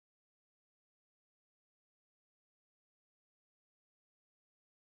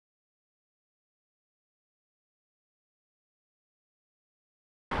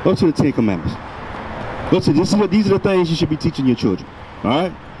Go to the 10 Commandments. Go to these are the things you should be teaching your children. All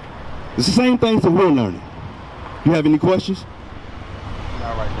right? It's the same things that we're learning. You have any questions?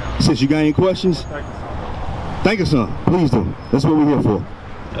 Not right now. Sis, you got any questions? Thank you, son. Please do. That's what we're here for.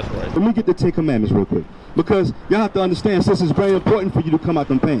 That's right. Let me get the 10 Commandments real quick. Because y'all have to understand, sis, it's very important for you to come out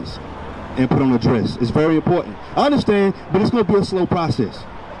them pants and put on a dress. It's very important. I understand, but it's going to be a slow process.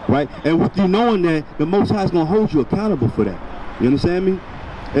 Right? And with you knowing that, the Most High is going to hold you accountable for that. You understand me?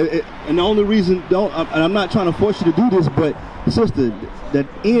 And the only reason, and I'm not trying to force you to do this, but sister, that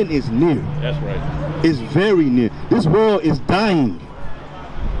end is near. That's right. It's very near. This world is dying.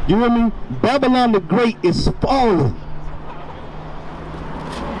 You know what I mean? Babylon the Great is falling.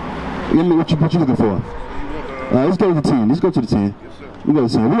 You know what you looking for? Let's go to the 10. Let's go to the 10. Yes, sir. We go to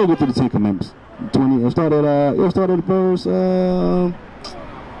the 10. We're gonna go to the 10 Commandments. 20. Let's start at verse.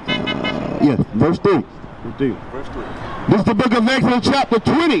 Verse 3. Verse 3. This is the book of Exodus, chapter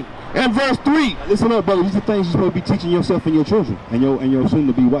 20 and verse 3. Listen up, brother. These are things you're supposed to be teaching yourself and your children and your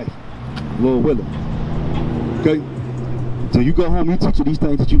soon-to-be wife, Lord willing. Okay. So you go home, you teach her these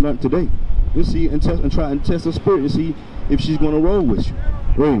things that you learned today. You'll see and try and test her spirit and see if she's going to roll with you.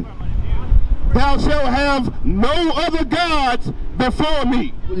 Read. Thou shalt have no other gods before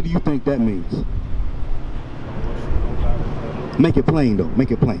me. What do you think that means? Make it plain, though. Make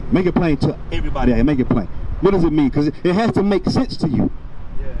it plain. Make it plain to everybody. Make it plain. What does it mean? Because it has to make sense to you.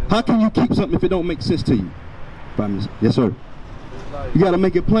 How can you keep something if it don't make sense to you? Yes, sir. You got to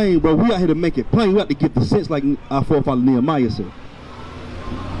make it plain, bro. We out here to make it plain. We have to get the sense like our forefather Nehemiah said.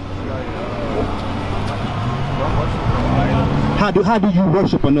 How do you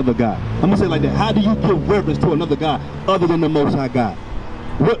worship another God? I'm going to say it like that. How do you give reverence to another God other than the Most High God?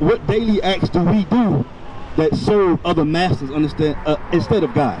 What daily acts do we do that serve other masters instead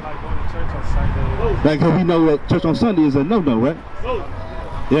of God? Like going to church on Sunday. Like, cause we know that church on Sunday is a no-no, right?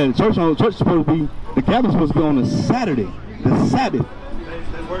 Yeah, the church is supposed to be, the gathering's supposed to be on a Saturday, the Sabbath.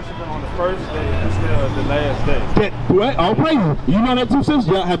 They worshiping on the first day instead of the last day. Right? All praises. You know that too, sis?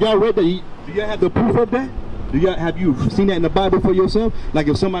 Have y'all read that? Do y'all have the proof of that? Have you seen that in the Bible for yourself? Like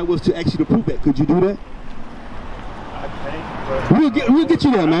if somebody was to ask you to prove that, could you do that? I can't, but we'll get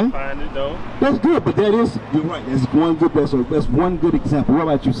you there, man. Find it though. That's good, but you're right. That's one good example. What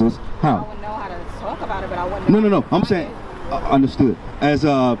about you, sis? How? I wouldn't know how to talk about it, but I wouldn't. No. I'm saying, understood. As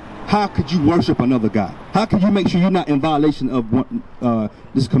how could you worship another God? How could you make sure you're not in violation of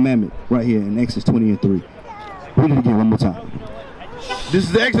this commandment right here in Exodus 20 and 3? Read it again one more time. This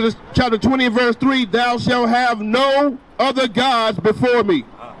is Exodus chapter 20 and verse 3. Thou shalt have no other gods before me.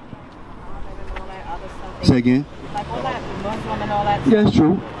 Say again. Like all that Muslim and all that. Yeah, that's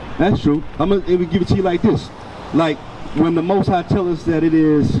true. That's true. I'm gonna give it to you like this. Like when the Most High tells us that it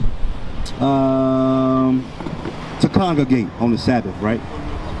is to congregate on the Sabbath, right?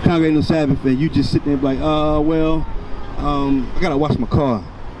 Congregate on the Sabbath, and you just sit there and be like, I gotta wash my car.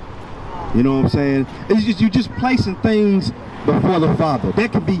 You know what I'm saying? It's just you just placing things before the Father.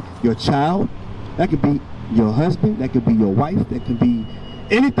 That could be your child, that could be your husband, that could be your wife, that could be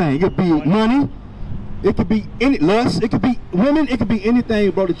anything. It could be money, it could be any lust, it could be women, it could be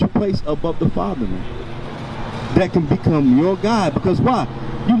anything, bro, that you place above the Father, man. That can become your God. Because why?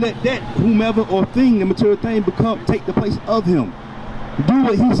 You let that whomever or thing, the material thing, take the place of him. Do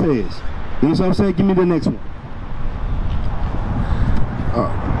what he says. You know what I'm saying? Give me the next one.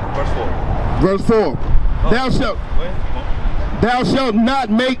 Verse 4. Thou shalt not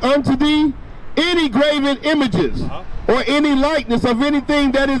make unto thee any graven images or any likeness of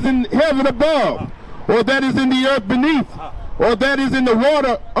anything that is in heaven above, or that is in the earth beneath, or that is in the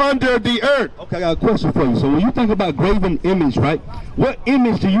water under the earth. Okay, I got a question for you. So when you think about graven image, right? What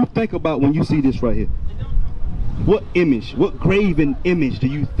image do you think about when you see this right here? What image? What graven image do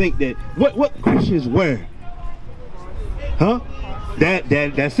you think that what Christians wear? Huh?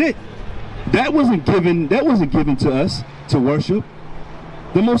 That's it. That wasn't given to us to worship.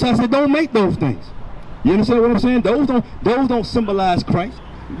 The Most High said, don't make those things. You understand what I'm saying? Those don't symbolize Christ.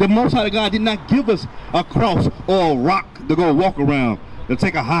 The Most High God did not give us a cross or a rock to go walk around to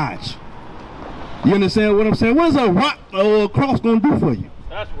take a Hajj. You understand what I'm saying? What is a rock or a cross going to do for you?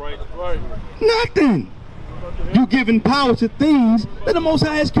 That's right. Right. Nothing. You're giving power to things that the Most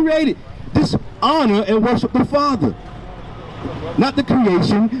High has created. Just honor and worship the Father. Not the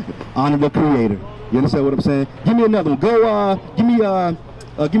creation, honor the Creator. You understand what I'm saying? Give me another one. Go,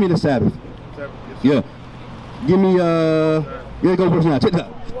 give me the Sabbath. Yeah. Give me, yeah, go verse 9. Check this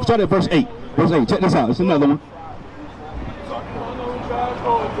out. Start at verse 8. Verse 8. Check this out. It's another one.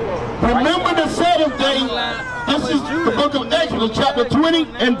 Remember the Sabbath day. This is the book of Exodus, chapter 20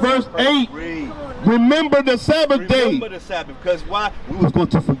 and verse 8. Remember the Sabbath day. Remember the Sabbath, because why? We was going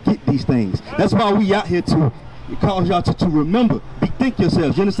to forget these things. That's why we out here to cause y'all to remember. Bethink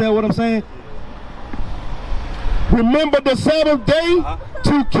yourselves. You understand what I'm saying? Remember the Sabbath day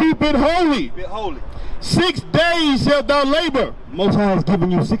to keep it holy. Keep it holy. 6 days shalt thou labor. Most High is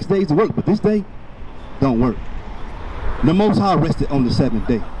giving you 6 days to work, but this day don't work. The Most High rested on the 7th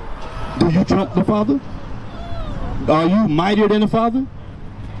day. Do you trump the Father? Are you mightier than the Father?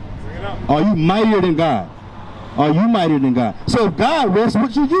 Are you mightier than God? Are you mightier than God? So if God rests,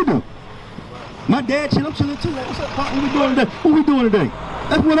 what should you do? My dad chill, I'm chilling too. Like, what's up, Pop? What we doing today? What we doing today?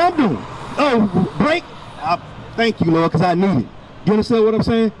 That's what I'm doing. Oh, break? Thank you, Lord, because I need it. You understand what I'm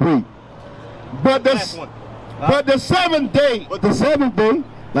saying? Read. But the 7th day. But the 7th day,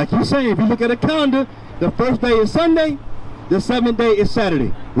 like you say, if you look at a calendar, the first day is Sunday, the 7th day is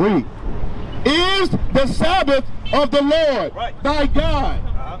Saturday. Read. Is the Sabbath of the Lord, thy God.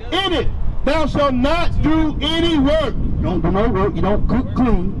 In it thou shalt not do any work. You don't do no work. You don't cook,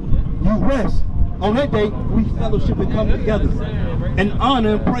 clean. You rest. On that day, we fellowship and come together and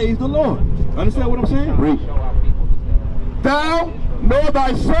honor and praise the Lord. Understand what I'm saying? Read. Thou, nor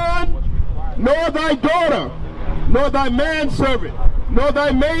thy son, nor thy daughter, nor thy manservant, nor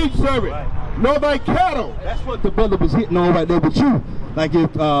thy maidservant, nor thy cattle. That's what the brother was hitting on right there with you. Like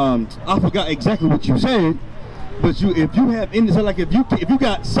if I forgot exactly what you said, but if you have any, so like if you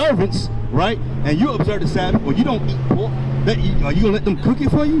got servants, right, and you observe the Sabbath, or you don't eat pork, are you gonna let them cook it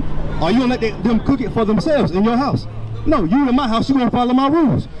for you? Or are you gonna let them cook it for themselves in your house? No, you in my house, you gonna follow my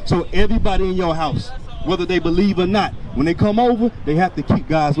rules. So everybody in your house, whether they believe or not, when they come over, they have to keep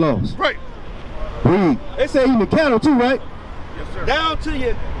God's laws. Right. Read. They say even cattle too, right? Yes, sir. Down to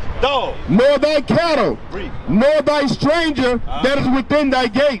your dog. Nor thy cattle, Read. nor thy stranger that is within thy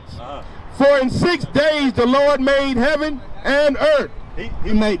gates. For in 6 days the Lord made heaven and earth.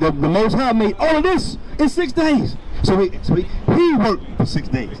 He made the Most High made all of this in 6 days. So he worked for 6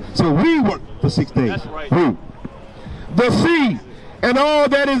 days. So we work for 6 days. That's right. Read. The sea and all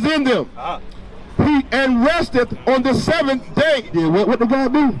that is in them. He and resteth on the 7th day. Yeah, what did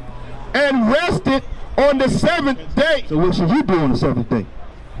God do? And rested on the 7th day. So what should you do on the 7th day?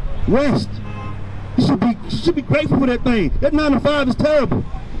 Rest. You should be grateful for that thing. That 9 to 5 is terrible.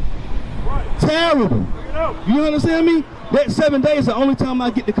 Terrible. You understand me? That 7 days is the only time I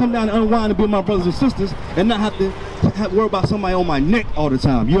get to come down and unwind and be with my brothers and sisters and not have to worry about somebody on my neck all the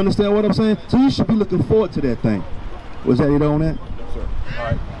time. You understand what I'm saying? So you should be looking forward to that thing. Was that it on that? Yes, sir. All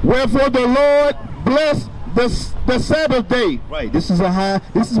right. Wherefore the Lord bless the Sabbath day. Right. This is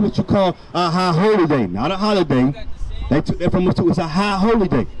what you call a high holy day, not a holiday. They took that from us too. It's a high holy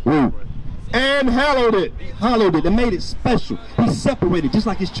day. Woo. And hallowed it. He hallowed it and made it special. He separated just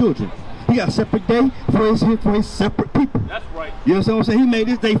like his children. He got a separate day for his separate people. That's right. You understand what I'm saying? He made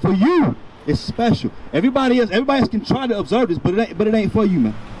this day for you. It's special. Everybody else can try to observe this, but it ain't for you,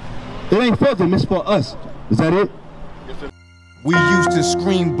 man. It ain't for them, it's for us. Is that it? We used to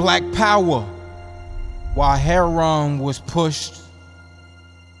scream black power while Heron was pushed.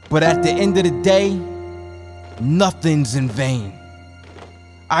 But at the end of the day, nothing's in vain.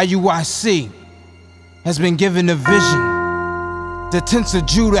 IUIC has been given a vision. The tents of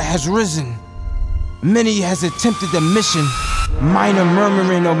Judah has risen. Many has attempted the mission. Minor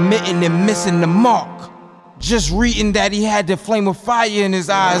murmuring, omitting, and missing the mark. Just reading that he had the flame of fire in his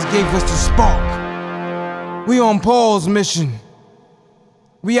eyes gave us the spark. We on Paul's mission.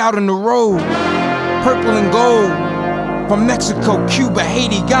 We out on the road, purple and gold. From Mexico, Cuba,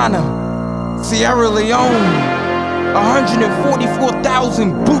 Haiti, Ghana, Sierra Leone.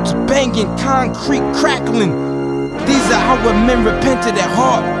 144,000 boots banging, concrete crackling. These are how men repented at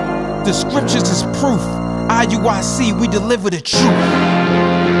heart. The scriptures is proof. IUIC, we deliver the truth.